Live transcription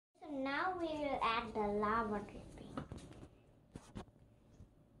Now we will add the lava dripping.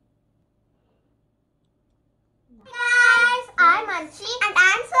 Guys, I'm Anshi and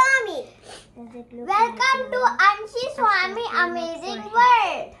I'm Swami. Welcome to Anshi Swami Amazing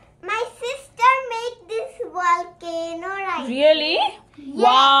World. My sister made this volcano right Really? Yes.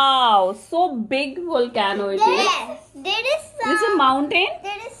 Wow, so big volcano it is. Yes. There is This is a mountain?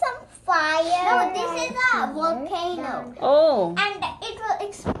 There is some fire. No, this is a volcano. Oh. And it will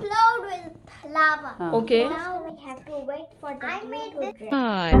explode with lava. Okay. Now we have to wait for the glue to drip.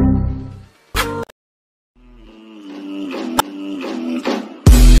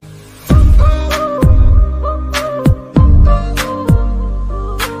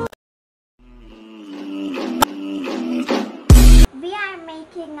 We are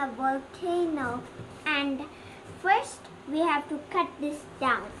making a volcano, and first we have to cut this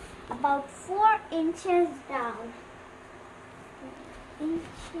down about 4 inches down. 4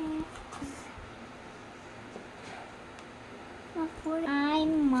 inches.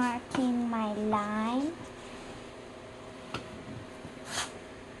 I'm marking my line.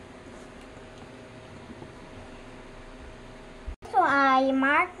 So I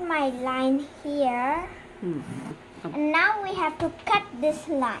marked my line here. And now we have to cut this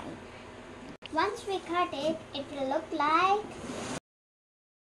line. Once we cut it, it will look like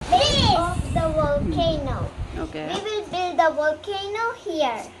base of the volcano. Okay. We will build the volcano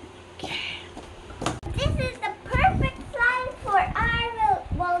here. This is the perfect size for our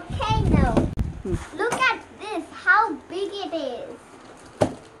volcano. Look at this, how big it is.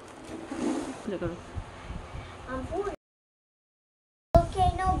 Look at it.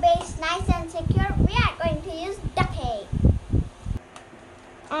 Volcano base nice and secure. We are going to use duct tape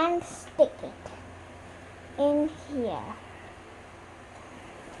and stick it in here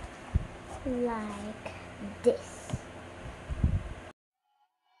like this.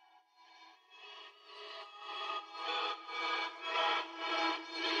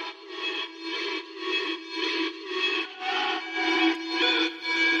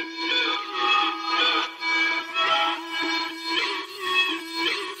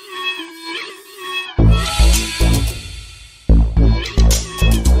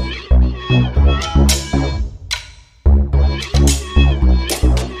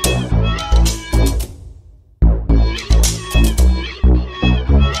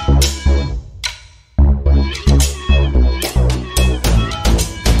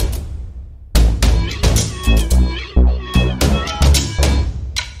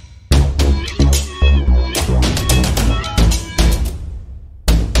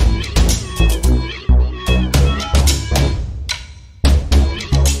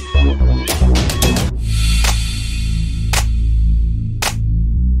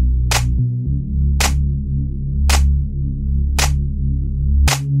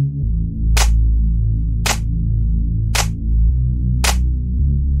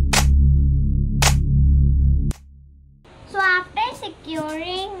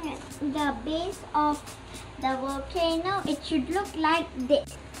 Securing the base of the volcano, it should look like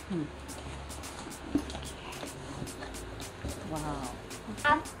this. Wow.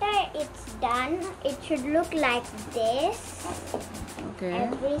 After it's done, it should look like this. Okay.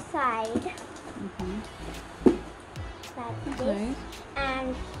 Every side. Like this.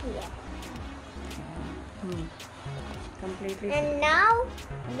 And here. Completely. And now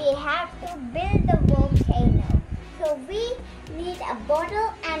we have to build the volcano. So we need a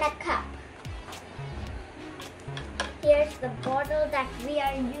bottle and a cup. Here's the bottle that we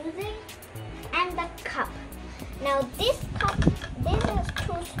are using and the cup. Now this cup, this is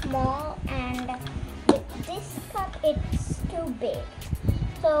too small, and with this cup it's too big.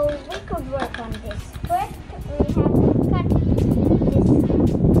 So we could work on this. First we have to cut this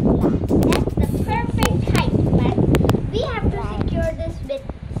glass. That's the perfect height, but we have to secure this with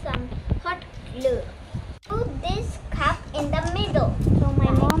some hot glue. Put this cup in the middle. So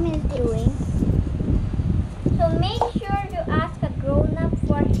my mom is doing. So make sure to ask a grown-up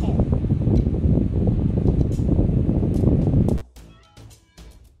for help.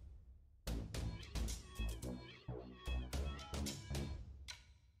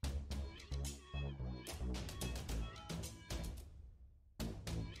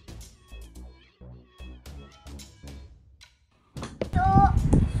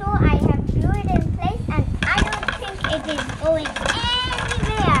 So I have glued it in place, and I don't think it is going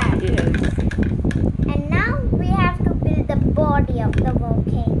anywhere. Yes. And now we have to build the body of the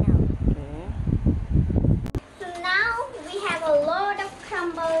volcano. So now we have a lot of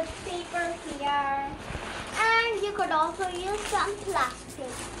crumbled paper here, and you could also use some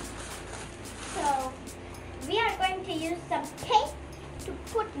plastic. So we are going to use some tape to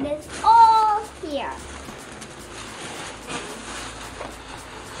put this all here.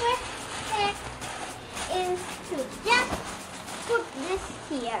 First step is to just put this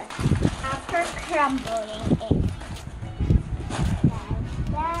here after crumbling it. Like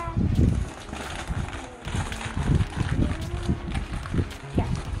that.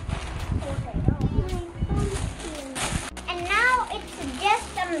 And now it's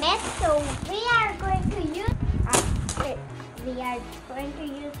just a mess, so we are going to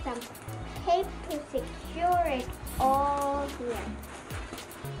use some tape to secure it all here.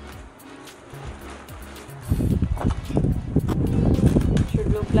 Should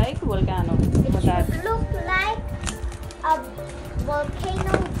look like volcano. It should look like a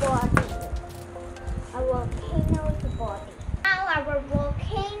volcano body. A volcano's body. Now our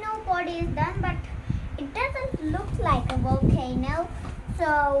volcano body is done, but it doesn't look like a volcano. So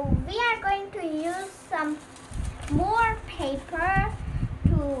we are going to use some more paper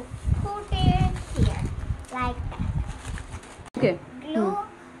to put it here, like that. Okay. Glue.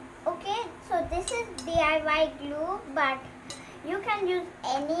 Okay, so this is DIY glue, but you can use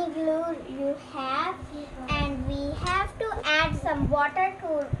any glue you have, and we have to add some water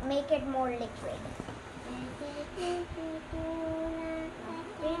to make it more liquid.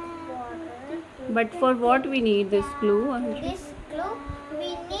 But for what we need this glue? This glue,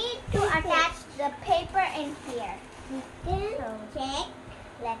 we need to attach the paper in here. So check.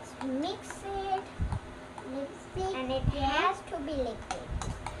 Let's mix it. And it has to be liquid.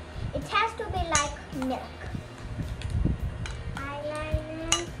 It has to be like milk.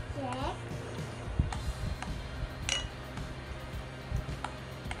 Eyeliner, check.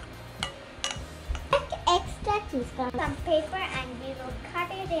 Extra cheese from some paper, and we will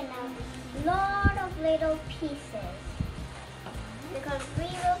cut it in a lot of little pieces because we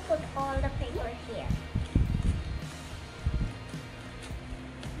will put all the paper here.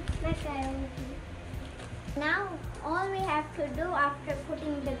 Now all we have to do after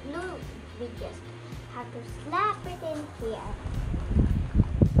putting the glue, we just have to slap it in here.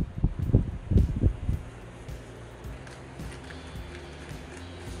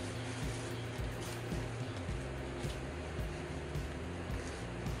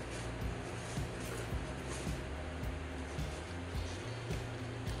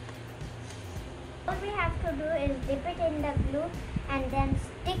 All we have to do is dip it in the glue and then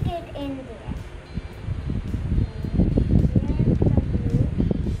stick it in there.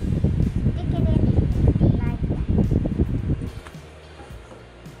 Stick it in like that.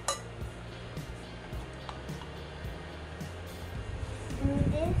 And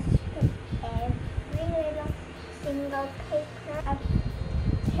this to every little single paper.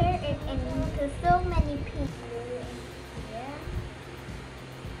 Tear it into so many pieces. Here.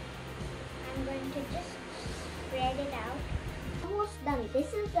 I'm going to just spread it out. Almost done.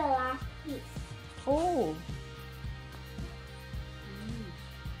 This is the last piece. Oh.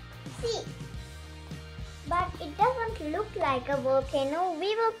 See, but it doesn't look like a volcano.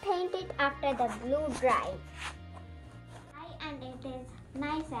 We will paint it after the glue dries. And it is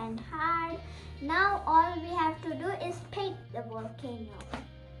nice and hard. Now all we have to do is paint the volcano.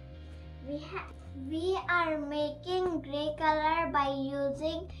 We are making gray color by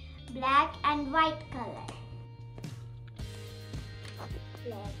using black and white color.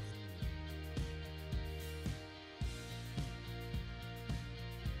 Let's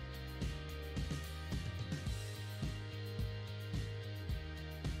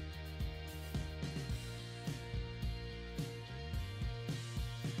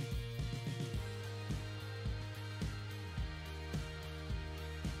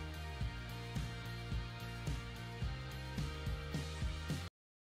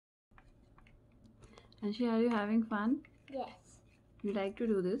Anshi, are you having fun? Yes. You like to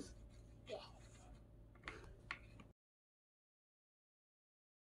do this? Yes.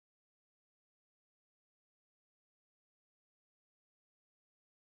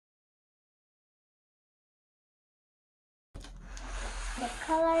 The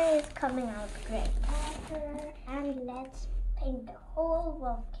color is coming out great. And let's paint the whole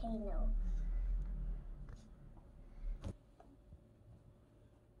volcano.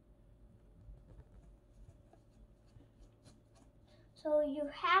 So you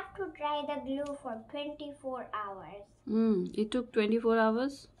have to dry the glue for 24 hours. It took 24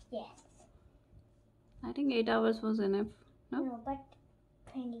 hours? Yes. I think 8 hours was enough. No? No, but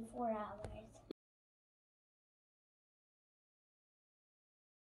 24 hours.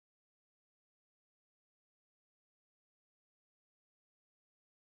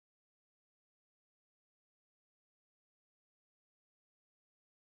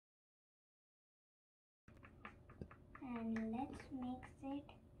 And let's mix it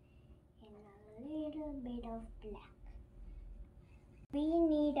in a little bit of black. We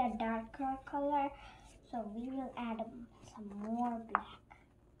need a darker color, so we will add some more black.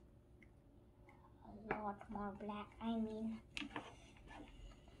 A lot more black, I mean.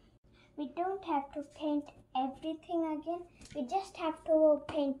 We don't have to paint everything again. We just have to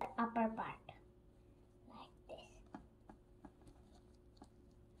paint the upper part. Like this.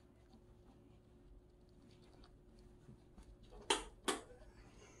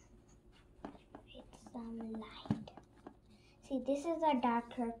 With some light. See, this is a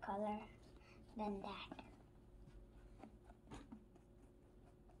darker color than that.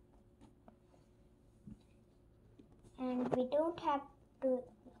 And we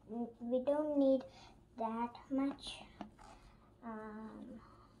don't need that much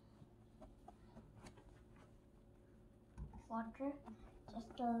water.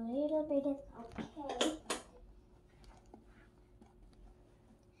 Just a little bit is okay.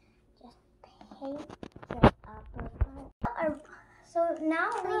 Just paint the upper part. So now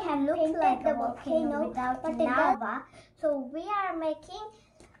we have painted like the volcano without lava. So we are making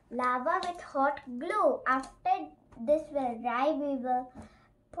lava with hot glue. After this will dry, we will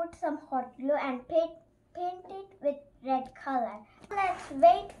put some hot glue and paint it with red color. Let's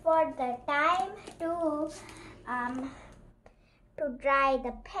wait for the time to dry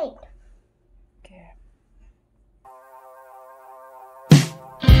the paint. Okay.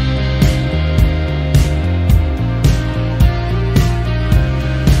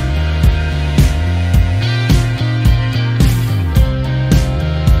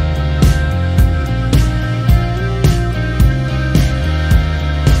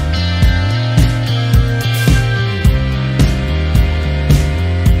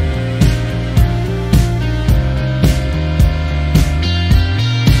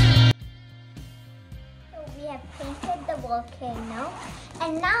 Volcano,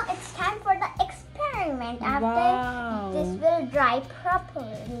 and now it's time for the experiment. After this will dry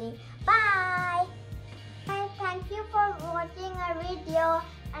properly. Bye. Thank you for watching our video,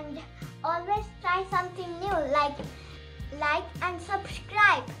 and always try something new. Like and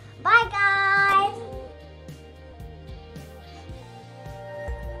subscribe. Bye guys.